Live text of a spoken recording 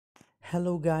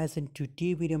Hello guys, in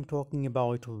today's video I'm talking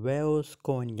about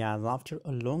wavescoin guys. After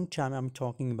a long time I'm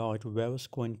talking about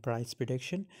wavescoin price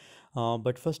prediction.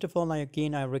 But first of all, I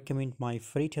recommend my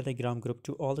free Telegram group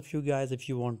to all of you guys if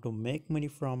you want to make money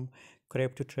from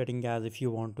crypto trading guys, if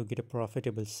you want to get a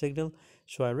profitable signal.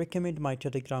 So I recommend my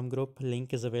Telegram group.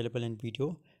 Link is available in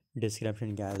video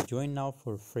description guys. Join now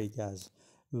for free guys.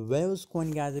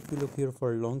 Wavescoin guys, if you look here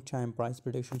for a long time price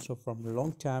prediction, so from a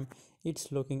long time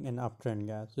it's looking an uptrend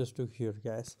guys. Just look here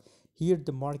guys, here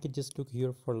the market just look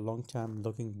here for a long time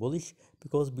looking bullish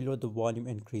because below the volume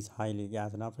increase highly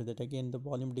guys, and after that again the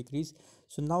volume decrease.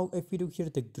 So now if we look here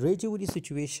the gradually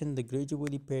situation, the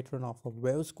gradually pattern of a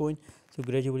wavescoin, so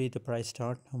gradually the price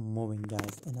start moving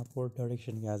guys in upward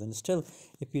direction guys. And still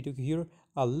if you look here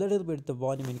a little bit the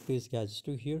volume increase guys, just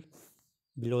look here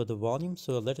below the volume,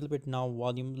 so a little bit now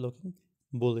volume looking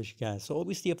bullish guys. So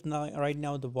obviously if now right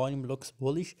now the volume looks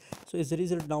bullish, so as a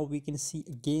result now we can see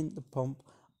again the pump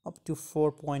up to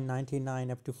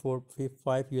 4.99 up to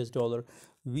 4.5 US dollar.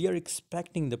 We are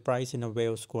expecting the price in a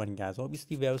wavescoin guys.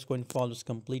 Obviously wavescoin follows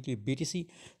completely BTC,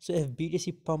 so if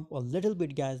BTC pump a little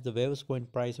bit guys, the wavescoin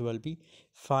price will be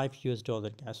 5 US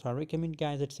dollar guys. So I recommend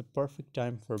guys it's a perfect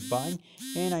time for buying,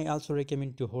 and I also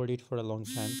recommend to hold it for a long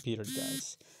time period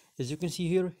guys. As you can see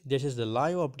here, this is the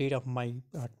live update of my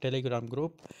Telegram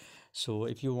group. So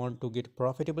if you want to get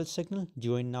profitable signal,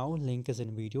 join now. Link is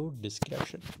in video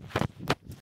description.